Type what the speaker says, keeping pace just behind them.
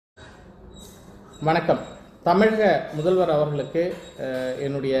வணக்கம். தமிழக முதல்வர் அவர்களுக்கு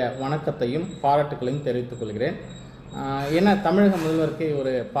என்னுடைய வணக்கத்தையும் பாராட்டுகளையும் தெரிவித்துக் கொள்கிறேன். ஏன்னா தமிழக முதல்வருக்கு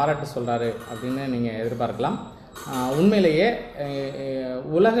ஒரு பாராட்டு சொல்கிறாரு அப்படின்னு நீங்கள் எதிர்பார்க்கலாம். உண்மையிலேயே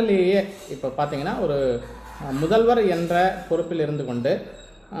உலகிலேயே இப்போ பார்த்தீங்கன்னா ஒரு முதல்வர் என்ற பொறுப்பில் இருந்து கொண்டு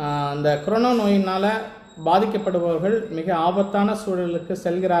இந்த கொரோனா நோயினால் பாதிக்கப்படுபவர்கள் மிக ஆபத்தான சூழலுக்கு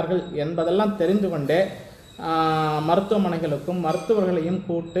செல்கிறார்கள் என்பதெல்லாம் தெரிந்து கொண்டே மருத்துவமனைகளுக்கும் மருத்துவர்களையும்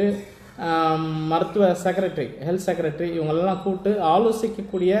கூட்டு மருத்துவ செக்ரட்டரி, ஹெல்த் செக்ரட்டரி இவங்களெல்லாம் கூட்டு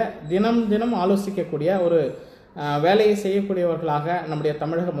ஆலோசிக்கக்கூடிய தினம் ஆலோசிக்கக்கூடிய ஒரு வேலையை செய்யக்கூடியவர்களாக நம்முடைய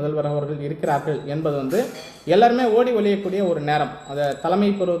தமிழக முதல்வர் அவர்கள் இருக்கிறார்கள் என்பது எல்லாருமே ஓடி ஒழியக்கூடிய ஒரு நேரம். அந்த தலைமை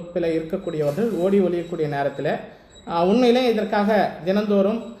பொறுப்பில் இருக்கக்கூடியவர்கள் ஓடி ஒழியக்கூடிய நேரத்தில் உண்மையிலே இதற்காக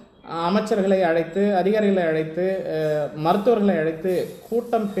தினந்தோறும் அமைச்சர்களை அழைத்து, அதிகாரிகளை அழைத்து, மருத்துவர்களை அழைத்து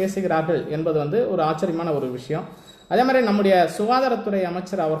கூட்டம் பேசுகிறார்கள் என்பது ஒரு ஆச்சரியமான ஒரு விஷயம். அதே மாதிரி நம்முடைய சுகாதாரத்துறை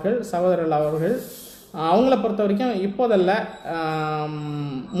அமைச்சர் அவர்கள், சகோதரர்கள் அவர்கள், அவங்கள பொறுத்த வரைக்கும் இப்போதல்ல,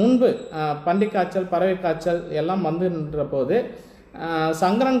 முன்பு பன்றிக் காய்ச்சல், பறவை காய்ச்சல் எல்லாம் வந்துன்ற போது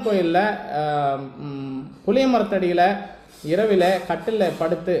சங்கரன் கோயிலில் புளிய மரத்தடியில் இரவில் கட்டில்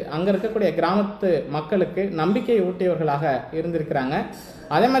படுத்து அங்கே இருக்கக்கூடிய கிராமத்து மக்களுக்கு நம்பிக்கை ஊட்டியவர்களாக இருந்திருக்கிறாங்க.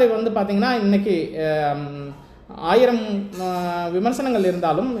 அதே மாதிரி பார்த்திங்கன்னா இன்றைக்கி 1000 விமர்சனங்கள்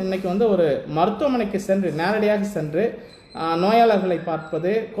இருந்தாலும் இன்றைக்கி ஒரு மருத்துவமனைக்கு சென்று நேரடியாக சென்று நோயாளர்களை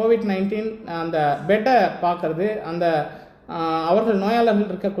பார்ப்பது, COVID-19 அந்த பெட்டை பார்க்கறது, அந்த அவர்கள் நோயாளர்கள்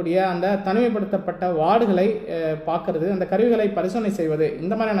இருக்கக்கூடிய அந்த தனிமைப்படுத்தப்பட்ட வார்டுகளை பார்க்கறது, அந்த கருவிகளை பரிசோதனை செய்வது,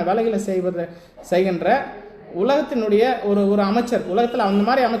 இந்த மாதிரியான வேலைகளை செய்கின்ற உலகத்தினுடைய ஒரு அமைச்சர், உலகத்தில் அந்த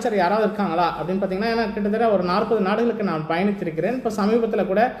மாதிரி அமைச்சர் யாராவது இருக்காங்களா அப்படின்னு பார்த்தீங்கன்னா, ஏன்னா கிட்டத்தட்ட ஒரு 40 நாடுகளுக்கு நான் பயணித்திருக்கிறேன். இப்போ சமீபத்தில்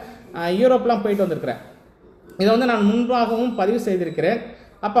கூட யூரோப்லாம் போயிட்டு வந்திருக்கிறேன். இதை நான் முன்பாகவும் பதிவு செய்திருக்கிறேன்.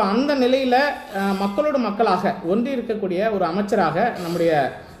 அப்போ அந்த நிலையில் மக்களோடு மக்களாக ஒன்றி இருக்கக்கூடிய ஒரு அமைச்சராக நம்முடைய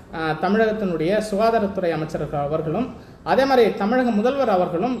தமிழகத்தினுடைய சுகாதாரத்துறை அமைச்சர் அவர்களும் அதே மாதிரி தமிழக முதல்வர்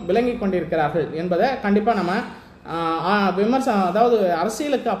அவர்களும் விளங்கி கொண்டிருக்கிறார்கள் என்பதை கண்டிப்பாக நம்ம அதாவது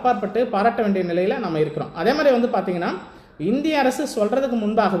அரசியலுக்கு அப்பாற்பட்டு பாராட்ட வேண்டிய நிலையில் நம்ம இருக்கிறோம். அதே மாதிரி பார்த்தீங்கன்னா இந்திய அரசு சொல்கிறதுக்கு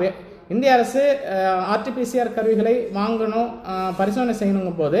முன்பாகவே இந்திய அரசு RT-PCR கருவிகளை வாங்கணும், பரிசோதனை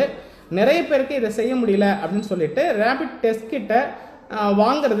செய்யணுங்கும் போது நிறைய பேருக்கு இதை செய்ய முடியல அப்படின்னு சொல்லிட்டு ரேபிட் டெஸ்ட் கிட்ட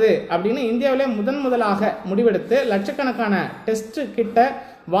வாங்கிறது அப்படின்னு இந்தியாவிலே முதலாக முடிவெடுத்து லட்சக்கணக்கான டெஸ்ட் கிட்ட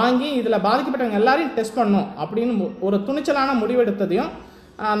வாங்கி இதில் பாதிக்கப்பட்டவங்க எல்லாரையும் டெஸ்ட் பண்ணணும் அப்படின்னு ஒரு துணிச்சலான முடிவெடுத்ததையும்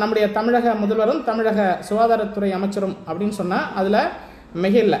நம்முடைய தமிழக முதல்வரும் தமிழக சுகாதாரத்துறை அமைச்சரும் அப்படின்னு சொன்னால் அதில்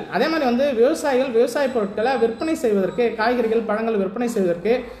மிக இல்லை. அதே மாதிரி விவசாயிகள் விவசாய பொருட்களை விற்பனை செய்வதற்கு, காய்கறிகள் பழங்கள் விற்பனை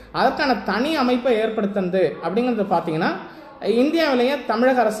செய்வதற்கு அதற்கான தனி அமைப்பை ஏற்படுத்துறது அப்படிங்கிறது பார்த்தீங்கன்னா இந்தியாவிலேயே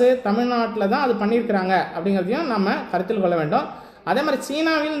தமிழக அரசு தமிழ்நாட்டில் தான் அது பண்ணியிருக்கிறாங்க அப்படிங்கிறதையும் நம்ம கருத்தில் கொள்ள வேண்டும். அதே மாதிரி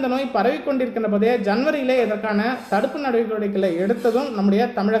சீனாவில் இந்த நோய் பரவி கொண்டிருக்கின்ற போதே ஜனவரியிலே இதற்கான தடுப்பு நடவடிக்கைகளை எடுத்ததும் நம்முடைய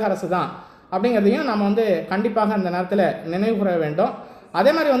தமிழக அரசு தான் அப்படிங்கிறதையும் நம்ம கண்டிப்பாக அந்த நேரத்தில் நினைவு கூற வேண்டும்.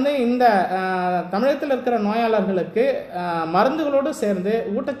 அதே மாதிரி இந்த தமிழகத்தில் இருக்கிற நோயாளர்களுக்கு மருந்துகளோடு சேர்ந்து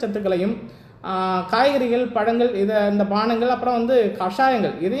ஊட்டச்சத்துக்களையும் காய்கறிகள் பழங்கள் இந்த பானங்கள் அப்புறம்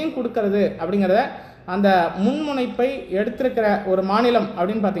கஷாயங்கள் இதையும் கொடுக்கறது அப்படிங்கிறத அந்த முன்முனைப்பை எடுத்திருக்கிற ஒரு மாநிலம்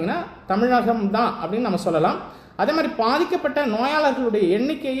அப்படின்னு பார்த்தீங்கன்னா தமிழகம் தான் அப்படின்னு நம்ம சொல்லலாம். அதே மாதிரி பாதிக்கப்பட்ட நோயாளர்களுடைய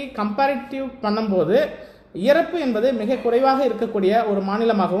எண்ணிக்கையை கம்பேரிட்டிவ் பண்ணும்போது இறப்பு என்பது மிக குறைவாக இருக்கக்கூடிய ஒரு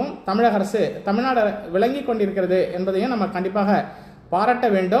மாநிலமாகவும் தமிழக அரசு தமிழ்நாடு விளங்கி கொண்டிருக்கிறது என்பதையும் நம்ம கண்டிப்பாக பாராட்ட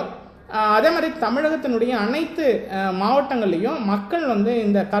வேண்டும். அதே மாதிரி தமிழகத்தினுடைய அனைத்து மாவட்டங்கள்லையும் மக்கள்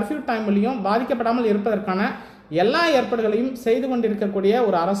இந்த கர்ஃப்யூ டைம்லையும் பாதிக்கப்படாமல் இருப்பதற்கான எல்லா ஏற்பாடுகளையும் செய்து கொண்டிருக்கக்கூடிய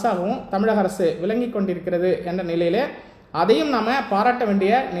ஒரு அரசாகவும் தமிழக அரசு விளங்கி கொண்டிருக்கிறது என்ற நிலையிலே அதையும் நாம் பாராட்ட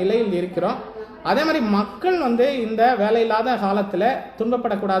வேண்டிய நிலையில் இருக்கிறோம். அதே மாதிரி மக்கள் இந்த வேலையில்லாத காலத்தில்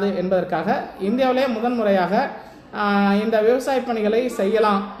துன்பப்படக்கூடாது என்பதற்காக இந்தியாவிலே முதன்முறையாக இந்த விவசாய பணிகளை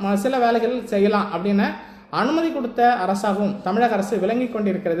செய்யலாம், சில வேலைகள் செய்யலாம் அப்படின்னு அனுமதி கொடுத்த அரசாகவும் தமிழக அரசு விளங்கி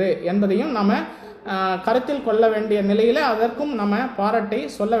கொண்டிருக்கிறது என்பதையும் நம்ம கருத்தில் கொள்ள வேண்டிய நிலையில் அதற்கும் நம்ம பாராட்டை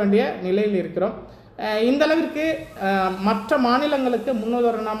சொல்ல வேண்டிய நிலையில் இருக்கிறோம். இந்த அளவிற்கு மற்ற மாநிலங்களுக்கு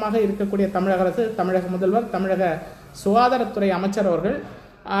முன்னுதாரணமாக இருக்கக்கூடிய தமிழக அரசு, தமிழக முதல்வர், தமிழக சுகாதாரத்துறை அமைச்சர் அவர்கள்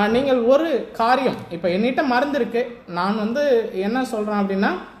நீங்கள் ஒரு காரியம், இப்போ என்னிட்ட மருந்து இருக்கு, நான் என்ன சொல்கிறேன்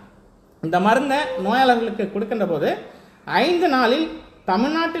அப்படின்னா இந்த மருந்தை நோயாளர்களுக்கு கொடுக்கின்ற போது 5 நாளில்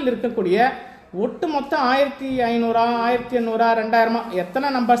தமிழ்நாட்டில் இருக்கக்கூடிய ஒட்டுமொத்த 1500 1800 2000 எத்தனை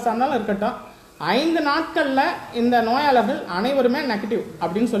நம்பர்ஸ் இருந்தாலும் இருக்கட்டும், 5 நாட்களில் இந்த நோயாளர்கள் அனைவருமே நெகட்டிவ்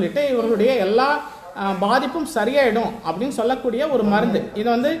அப்படின்னு சொல்லிட்டு இவர்களுடைய எல்லா பாதிப்பும் சரியாயிடும் அப்படின்னு சொல்லக்கூடிய ஒரு மருந்து.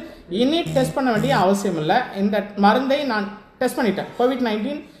 இது இனி டெஸ்ட் பண்ண வேண்டிய அவசியம் இல்லை. இந்த மருந்தை நான் டெஸ்ட் பண்ணிட்டேன்.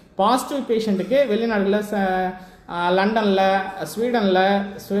 COVID-19 பாசிட்டிவ் பேஷண்ட்டுக்கு வெளிநாடுகளில் லண்டனில், ஸ்வீடனில்,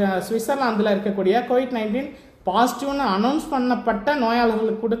 சுவிட்சர்லாந்தில் இருக்கக்கூடிய COVID-19 பாசிட்டிவ்னு அனௌன்ஸ் பண்ணப்பட்ட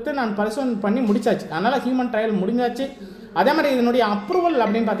நோயாளர்களுக்கு கொடுத்து நான் பரிசோதனை பண்ணி முடிச்சாச்சு. அதனால் ஹியூமன் ட்ரையல் முடிஞ்சாச்சு. அதே மாதிரி இதனுடைய அப்ரூவல்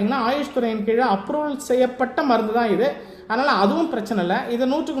அப்படின்னு பார்த்தீங்கன்னா ஆயுஷ் துறையின் கீழே அப்ரூவல் செய்யப்பட்ட மருந்து தான் இது. அதனால் அதுவும் பிரச்சனை இல்லை. இது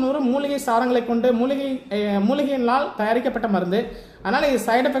 100க்கு 100 மூலிகை சாரங்களை கொண்டு மூலிகையினால் தயாரிக்கப்பட்ட மருந்து. அதனால் இது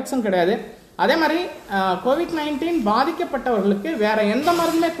சைடு எஃபெக்ட்ஸும் கிடையாது. அதே மாதிரி COVID-19 பாதிக்கப்பட்டவர்களுக்கு வேற எந்த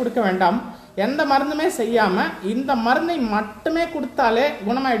மருந்துமே கொடுக்க வேண்டாம், எந்த மருந்துமே செய்யாமல் இந்த மருந்தை மட்டுமே கொடுத்தாலே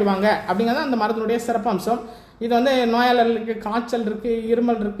குணமாயிடுவாங்க அப்படிங்கிறது அந்த மருந்தினுடைய சிறப்பம்சம். இது வந்து நோயாளர்களுக்கு காய்ச்சல் இருக்குது,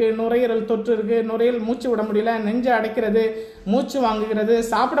 இருமல் இருக்குது, நுரையீரல் தொற்று இருக்குது, நுரையீரல் மூச்சு விட முடியல, நெஞ்சு அடைக்கிறது, மூச்சு வாங்குகிறது,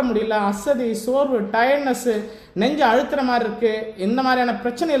 சாப்பிட முடியல, அசதி, சோர்வு, டயர்ட்னஸ்ஸு, நெஞ்சு அழுத்துற மாதிரி இருக்குது, இந்த மாதிரியான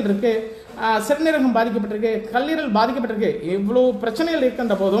பிரச்சனைகள் இருக்குது, சிறுநீரகம் பாதிக்கப்பட்டிருக்கு, கல்லீரல் பாதிக்கப்பட்டிருக்கு, இவ்வளோ பிரச்சனைகள்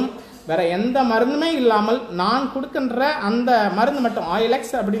இருக்கின்ற போதும் வேற எந்த மருந்துமே இல்லாமல் நான் கொடுக்கின்ற அந்த மருந்து மட்டும்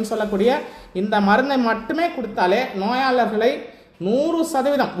ஆயிலெக்ஸ் அப்படின்னு சொல்லக்கூடிய இந்த மருந்தை மட்டுமே கொடுத்தாலே நோயாளர்களை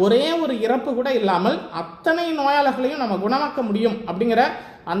 100% ஒரே ஒரு இறப்பு கூட இல்லாமல் அத்தனை நோயாளர்களையும் நம்ம குணமாக்க முடியும் அப்படிங்கிற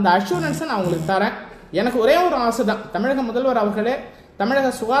அந்த அஷூரன்ஸை நான் உங்களுக்கு தரேன். எனக்கு ஒரே ஒரு ஆசை தான், தமிழக முதல்வர் அவர்களே,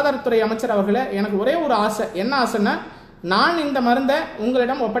 தமிழக சுகாதாரத்துறை அமைச்சர் அவர்களே, எனக்கு ஒரே ஒரு ஆசை. என்ன ஆசைன்னா, நான் இந்த மருந்தை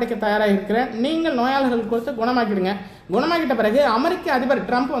உங்களிடம் ஒப்படைக்க தயாராக இருக்கிறேன். நீங்கள் நோயாளர்கள் கொடுத்து குணமாக்கிடுங்க. குணமாக்கிட்ட பிறகு அமெரிக்க அதிபர்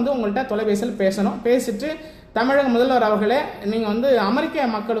ட்ரம்ப் வந்து உங்கள்கிட்ட தொலைபேசியில் பேசணும். பேசிட்டு தமிழக முதல்வர் அவர்களே, நீங்கள் வந்து அமெரிக்க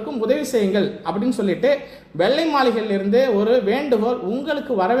மக்களுக்கும் உதவி செய்யுங்கள் அப்படின்னு சொல்லிட்டு வெள்ளை மாளிகையிலிருந்து ஒரு வேண்டுகோள்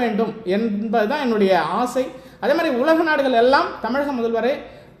உங்களுக்கு வர வேண்டும் என்பதுதான் என்னுடைய ஆசை. அதே மாதிரி உலக நாடுகள் எல்லாம் தமிழக முதல்வரை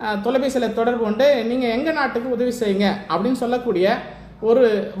தொலைபேசியில் தொடர்பு கொண்டு நீங்கள் எங்கள் நாட்டுக்கு உதவி செய்யுங்க அப்படின்னு சொல்லக்கூடிய ஒரு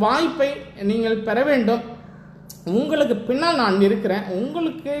வாய்ப்பை நீங்கள் பெற வேண்டும். உங்களுக்கு பின்னால் நான் இருக்கிறேன்.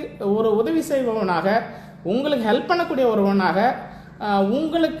 உங்களுக்கு ஒரு உதவி செய்பவனாக, உங்களுக்கு ஹெல்ப் பண்ணக்கூடிய ஒருவனாக,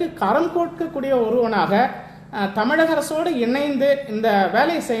 உங்களுக்கு கரம் கொடுக்கக்கூடிய ஒருவனாக தமிழக அரசோடு இணைந்து இந்த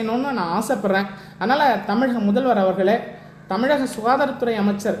வேலையை செய்யணும்னு நான் ஆசைப்படுறேன். அதனால் தமிழக முதல்வர் அவர்களே, தமிழக சுகாதாரத்துறை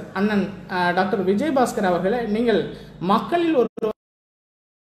அமைச்சர் அண்ணன் டாக்டர் விஜயபாஸ்கர் அவர்களே, நீங்கள் மக்களில் ஒரு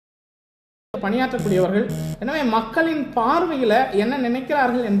பணியாற்றக்கூடியவர்கள். எனவே மக்களின் பார்வையில் என்ன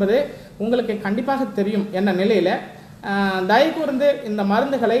நினைக்கிறார்கள் என்பது உங்களுக்கு கண்டிப்பாக தெரியும். என்ற நிலையில் தயவு கூர்ந்து இந்த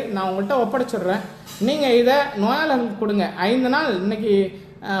மருந்துகளை நான் உங்கள்கிட்ட ஒப்படைச்சிடுறேன். நீங்கள் இதை நோயாளர்களுக்கு கொடுங்க. 5 நாள், இன்னைக்கு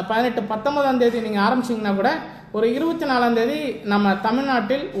 18, 19ஆம் தேதி நீங்கள் ஆரம்பிச்சிங்கன்னா கூட ஒரு 24ஆம் தேதி நம்ம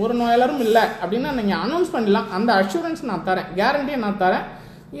தமிழ்நாட்டில் ஒரு நோயாளரும் இல்லை அப்படின்னு நீங்கள் அனௌன்ஸ் பண்ணலாம். அந்த அஷூரன்ஸ் நான் தரேன், கேரண்டியை நான் தரேன்.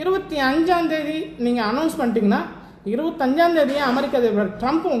 25ஆம் தேதி நீங்கள் அனௌன்ஸ் பண்ணிட்டீங்கன்னா 25ஆம் தேதியே அமெரிக்க அதிபர்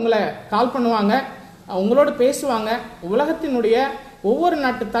ட்ரம்ப் உங்களை கால் பண்ணுவாங்க, உங்களோடு பேசுவாங்க. உலகத்தினுடைய ஒவ்வொரு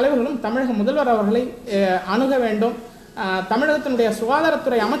நாட்டு தலைவர்களும் தமிழக முதல்வர் அவர்களை அணுக வேண்டும், தமிழகத்தினுடைய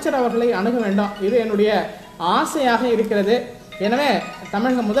சுகாதாரத்துறை அமைச்சர் அவர்களை அணுக வேண்டும். இது என்னுடைய ஆசையாக இருக்கிறது. எனவே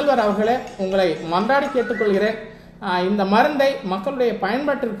தமிழக முதல்வர் அவர்களே, உங்களை மன்றாடி கேட்டுக்கொள்கிறேன். இந்த மருந்தை மக்களுடைய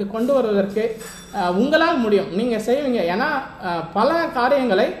பயன்பாட்டிற்கு கொண்டு வருவதற்கு உங்களால் முடியும், நீங்கள் செய்வீங்க. ஏன்னா பல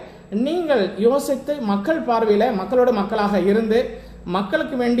காரியங்களை நீங்கள் யோசித்து மக்கள் பார்வையில் மக்களோடு மக்களாக இருந்து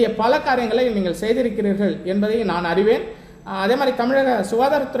மக்களுக்கு வேண்டிய பல காரியங்களை நீங்கள் செய்திருக்கிறீர்கள் என்பதை நான் அறிவேன். அதே மாதிரி தமிழக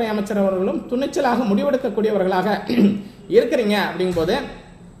சுகாதாரத்துறை அமைச்சர் அவர்களும் துணிச்சலாக முடிவெடுக்கக்கூடியவர்களாக இருக்கிறீங்க. அப்படிங்கும்போது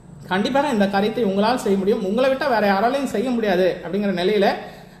கண்டிப்பாக இந்த காரியத்தை உங்களால் செய்ய முடியும். உங்களை விட்டால் வேறு யாராலையும் செய்ய முடியாது. அப்படிங்கிற நிலையில்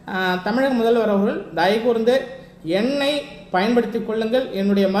தமிழக முதல்வர் அவர்கள் தயவு கூர்ந்து என்னை பயன்படுத்தி கொள்ளுங்கள்,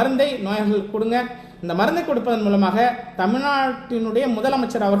 என்னுடைய மருந்தை நோயாளர்களுக்கு கொடுங்க. இந்த மருந்தை கொடுப்பதன் மூலமாக தமிழ்நாட்டினுடைய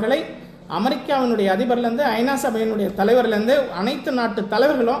முதலமைச்சர் அவர்களை அமெரிக்காவினுடைய அதிபர்லேருந்து, ஐநா சபையினுடைய தலைவர்லேருந்து அனைத்து நாட்டு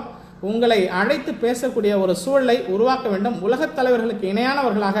தலைவர்களும் உங்களை அழைத்து பேசக்கூடிய ஒரு சூழலை உருவாக்க வேண்டும். உலகத் தலைவர்களுக்கு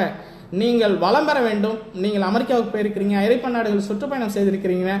இணையானவர்களாக நீங்கள் வளம் பெற வேண்டும். நீங்கள் அமெரிக்காவுக்கு போயிருக்கிறீங்க, ஐரோப்பா நாடுகள் சுற்றுப்பயணம்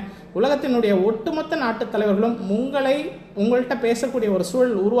செய்திருக்கிறீங்க. உலகத்தினுடைய ஒட்டுமொத்த நாட்டு தலைவர்களும் உங்கள்கிட்ட பேசக்கூடிய ஒரு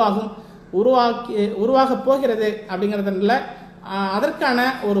சூழல் உருவாக போகிறது. அப்படிங்கிறதுல அதற்கான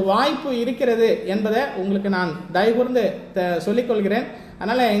ஒரு வாய்ப்பு இருக்கிறது என்பதை உங்களுக்கு நான் தயவுகூர்ந்து சொல்லிக்கொள்கிறேன்.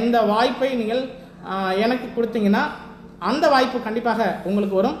 அதனால் இந்த வாய்ப்பை நீங்கள் எனக்கு கொடுத்தீங்கன்னா அந்த வாய்ப்பு கண்டிப்பாக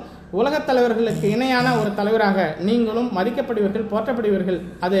உங்களுக்கு வரும். உலகத் தலைவர்களுக்கு இணையான ஒரு தலைவராக நீங்களும் மதிக்கப்படுவீர்கள், போற்றப்படுவீர்கள்.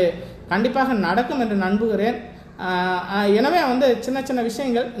 அது கண்டிப்பாக நடக்கும் என்று நம்புகிறேன். எனவே சின்ன சின்ன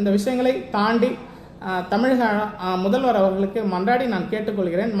விஷயங்கள், இந்த விஷயங்களை தாண்டி தமிழக முதல்வர் அவர்களுக்கு மன்றாடி நான்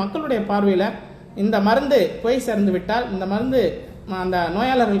கேட்டுக்கொள்கிறேன். மக்களுடைய பார்வையில் இந்த மருந்து போய் சேர்ந்து விட்டால், இந்த மருந்து அந்த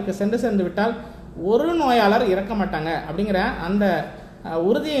நோயாளர்களுக்கு சேர்ந்து விட்டால் ஒரு நோயாளர் இறக்க மாட்டாங்க அப்படிங்கிற அந்த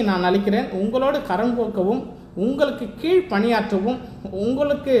உறுதியை நான் அளிக்கிறேன். உங்களோடு கரம் கோர்க்கவும், உங்களுக்கு கீழ் பணியாற்றவும்,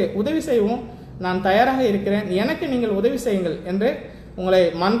 உங்களுக்கு உதவி செய்யவும் நான் தயாராக இருக்கிறேன். எனக்கு நீங்கள் உதவி செய்யுங்கள் என்று உங்களை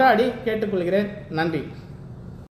மன்றாடி கேட்டுக்கொள்கிறேன். நன்றி.